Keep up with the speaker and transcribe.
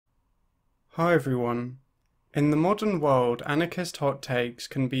Hi everyone. In the modern world, anarchist hot takes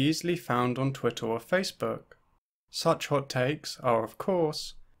can be easily found on Twitter or Facebook. Such hot takes are, of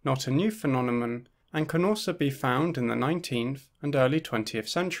course, not a new phenomenon and can also be found in the 19th and early 20th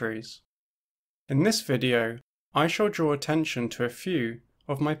centuries. In this video, I shall draw attention to a few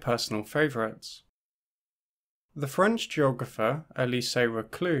of my personal favourites. The French geographer Elisée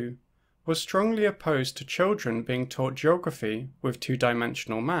Reclus was strongly opposed to children being taught geography with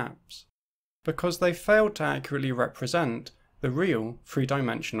two-dimensional maps, because they failed to accurately represent the real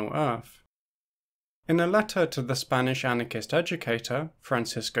three-dimensional Earth. In a letter to the Spanish anarchist educator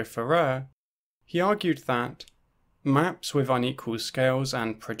Francisco Ferrer, he argued that maps with unequal scales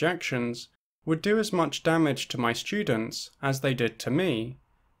and projections would do as much damage to my students as they did to me,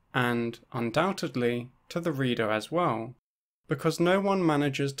 and, undoubtedly, to the reader as well, because no one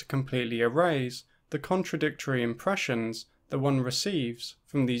manages to completely erase the contradictory impressions that one receives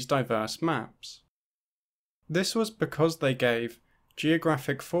from these diverse maps. This was because they gave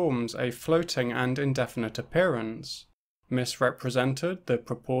geographic forms a floating and indefinite appearance, misrepresented the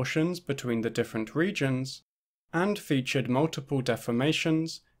proportions between the different regions, and featured multiple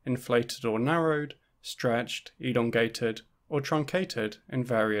deformations, inflated or narrowed, stretched, elongated, or truncated in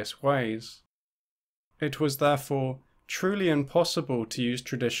various ways. It was therefore truly impossible to use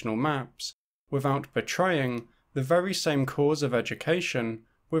traditional maps without betraying the very same cause of education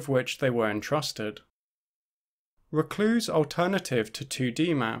with which they were entrusted. Reclus' alternative to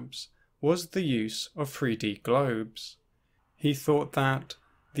 2D maps was the use of 3D globes. He thought that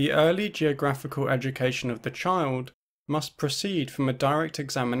the early geographical education of the child must proceed from a direct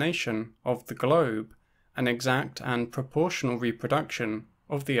examination of the globe, an exact and proportional reproduction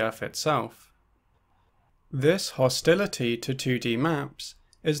of the Earth itself. This hostility to 2D maps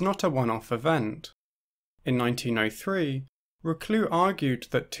is not a one-off event. In 1903, Reclus argued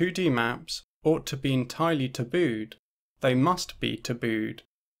that 2D maps ought to be entirely tabooed. They must be tabooed,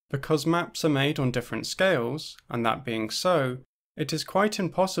 because maps are made on different scales, and that being so, it is quite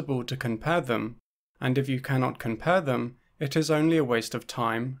impossible to compare them, and if you cannot compare them, it is only a waste of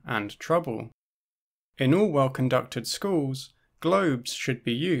time and trouble. In all well-conducted schools, globes should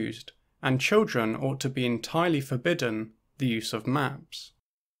be used, and children ought to be entirely forbidden the use of maps.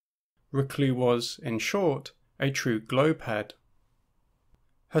 Reclus was, in short, a true globehead.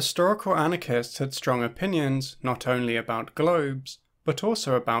 Historical anarchists had strong opinions not only about globes, but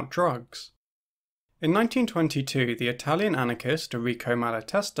also about drugs. In 1922, the Italian anarchist Enrico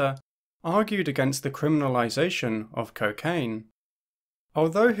Malatesta argued against the criminalization of cocaine.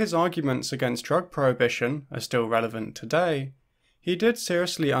 Although his arguments against drug prohibition are still relevant today, he did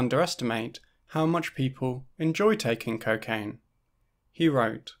seriously underestimate how much people enjoy taking cocaine. He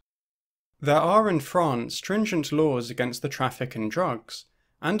wrote, "There are in France stringent laws against the traffic in drugs,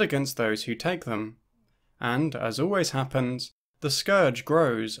 and against those who take them. And, as always happens, the scourge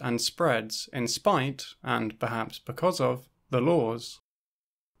grows and spreads in spite, and perhaps because of, the laws.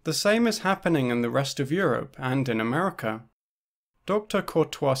 The same is happening in the rest of Europe and in America. Dr.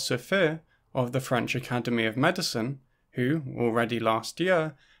 Courtois-Suffet of the French Academy of Medicine, who, already last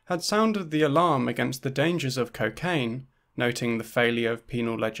year, had sounded the alarm against the dangers of cocaine, noting the failure of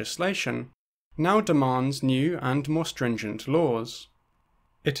penal legislation, now demands new and more stringent laws.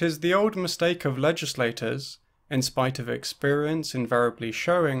 It is the old mistake of legislators, in spite of experience invariably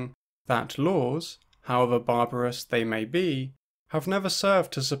showing that laws, however barbarous they may be, have never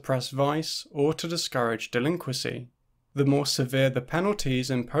served to suppress vice or to discourage delinquency. The more severe the penalties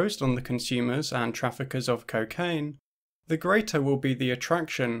imposed on the consumers and traffickers of cocaine, the greater will be the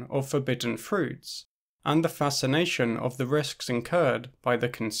attraction of forbidden fruits, and the fascination of the risks incurred by the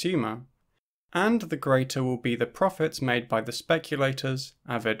consumer, and the greater will be the profits made by the speculators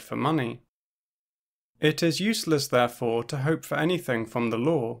avid for money. It is useless, therefore, to hope for anything from the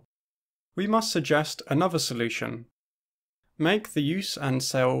law. We must suggest another solution. Make the use and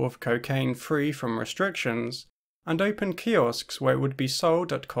sale of cocaine free from restrictions, and open kiosks where it would be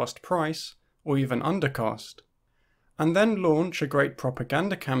sold at cost price, or even under cost, and then launch a great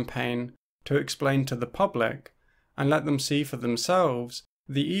propaganda campaign to explain to the public, and let them see for themselves,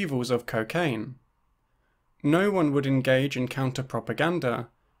 the evils of cocaine. No one would engage in counter-propaganda,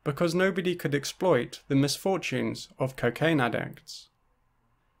 because nobody could exploit the misfortunes of cocaine addicts.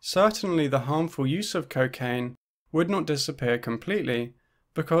 Certainly the harmful use of cocaine would not disappear completely,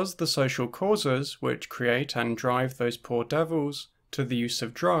 because the social causes which create and drive those poor devils to the use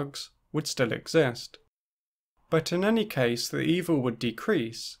of drugs would still exist. But in any case the evil would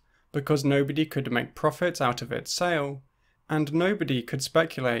decrease, because nobody could make profits out of its sale, and nobody could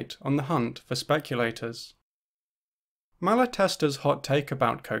speculate on the hunt for speculators. Malatesta's hot take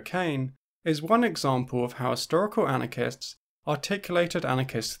about cocaine is one example of how historical anarchists articulated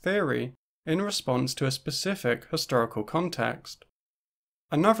anarchist theory in response to a specific historical context.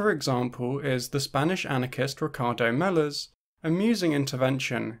 Another example is the Spanish anarchist Ricardo Meller's amusing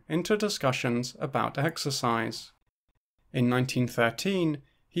intervention into discussions about exercise. In 1913,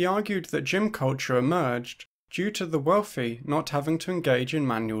 he argued that gym culture emerged due to the wealthy not having to engage in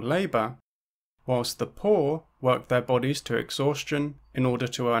manual labour, whilst the poor worked their bodies to exhaustion in order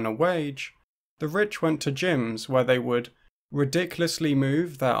to earn a wage. The rich went to gyms where they would ridiculously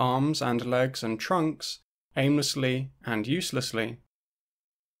move their arms and legs and trunks, aimlessly and uselessly.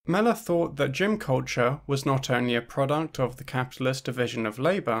 Meller thought that gym culture was not only a product of the capitalist division of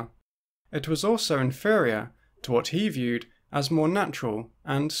labour, it was also inferior to what he viewed as more natural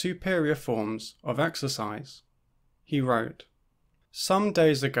and superior forms of exercise. He wrote, "Some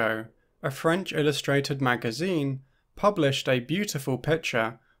days ago, a French illustrated magazine published a beautiful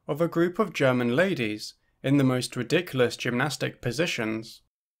picture of a group of German ladies in the most ridiculous gymnastic positions.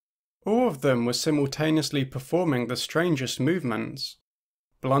 All of them were simultaneously performing the strangest movements.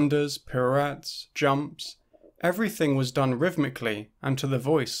 Blunders, pirouettes, jumps, everything was done rhythmically and to the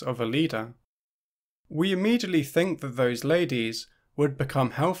voice of a leader. We immediately think that those ladies would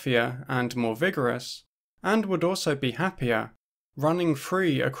become healthier and more vigorous, and would also be happier, running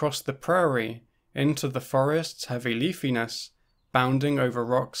free across the prairie, into the forest's heavy leafiness, bounding over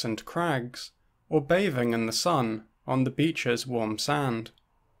rocks and crags, or bathing in the sun on the beach's warm sand.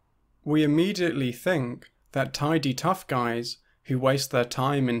 We immediately think that tidy tough guys who waste their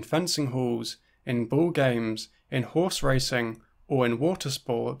time in fencing halls, in ball games, in horse racing, or in water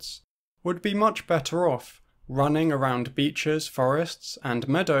sports, would be much better off running around beaches, forests, and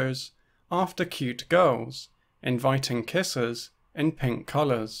meadows after cute girls, inviting kisses in pink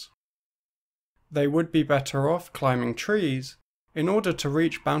colours. They would be better off climbing trees in order to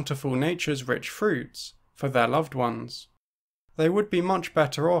reach bountiful nature's rich fruits for their loved ones. They would be much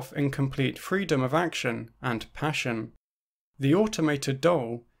better off in complete freedom of action and passion. The automated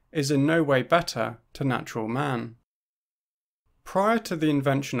doll is in no way better to natural man." Prior to the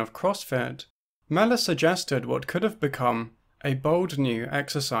invention of CrossFit, Meller suggested what could have become a bold new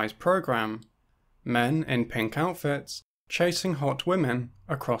exercise program: men in pink outfits chasing hot women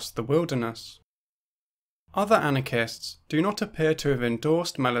across the wilderness. Other anarchists do not appear to have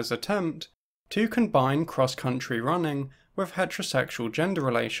endorsed Meller's attempt to combine cross-country running with heterosexual gender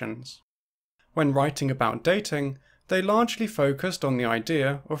relations. When writing about dating, they largely focused on the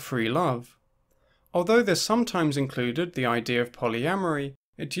idea of free love. Although this sometimes included the idea of polyamory,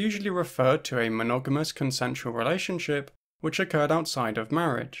 it usually referred to a monogamous consensual relationship which occurred outside of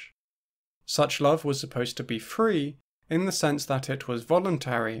marriage. Such love was supposed to be free in the sense that it was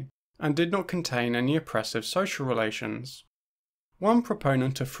voluntary and did not contain any oppressive social relations. One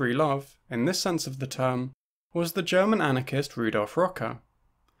proponent of free love, in this sense of the term, was the German anarchist Rudolf Rocker.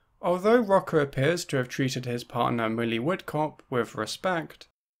 Although Rocker appears to have treated his partner Millie Woodcock with respect,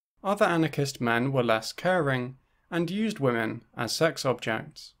 other anarchist men were less caring and used women as sex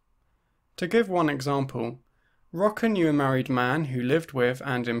objects. To give one example, Rocker knew a married man who lived with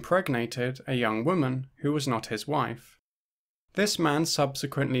and impregnated a young woman who was not his wife. This man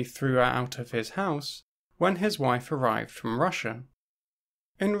subsequently threw her out of his house when his wife arrived from Russia.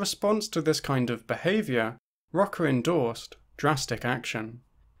 In response to this kind of behaviour, Rocker endorsed drastic action.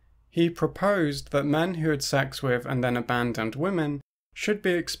 He proposed that men who had sex with and then abandoned women should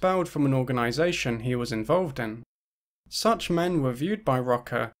be expelled from an organisation he was involved in. Such men were viewed by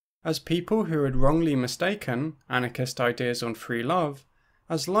Rocker as people who had wrongly mistaken anarchist ideas on free love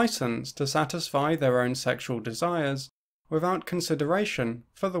as license to satisfy their own sexual desires without consideration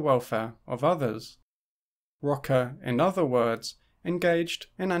for the welfare of others. Rocker, in other words, engaged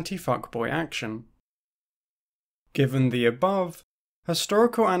in anti-fuckboy action. Given the above,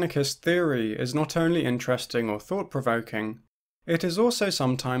 historical anarchist theory is not only interesting or thought-provoking, it is also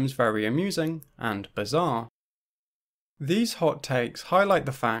sometimes very amusing and bizarre. These hot takes highlight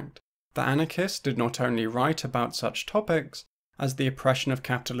the fact that anarchists did not only write about such topics as the oppression of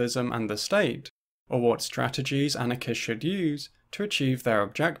capitalism and the state, or what strategies anarchists should use to achieve their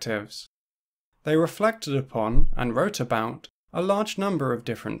objectives. They reflected upon and wrote about a large number of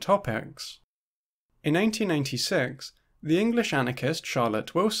different topics. In 1886, the English anarchist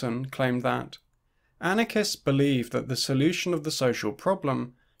Charlotte Wilson claimed that anarchists believe that the solution of the social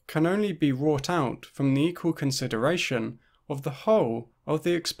problem can only be wrought out from the equal consideration of the whole of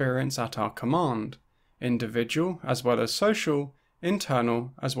the experience at our command, individual as well as social,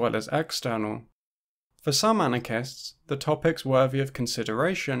 internal as well as external. For some anarchists, the topics worthy of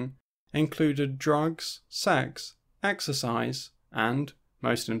consideration included drugs, sex, exercise, and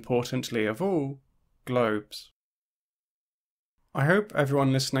most importantly of all, globes. I hope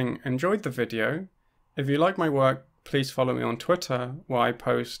everyone listening enjoyed the video. If you like my work, please follow me on Twitter, where I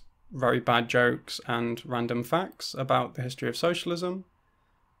post very bad jokes and random facts about the history of socialism.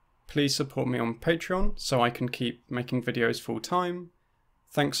 Please support me on Patreon so I can keep making videos full time.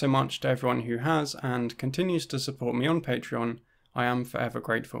 Thanks so much to everyone who has and continues to support me on Patreon. I am forever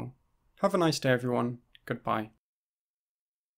grateful. Have a nice day, everyone. Goodbye.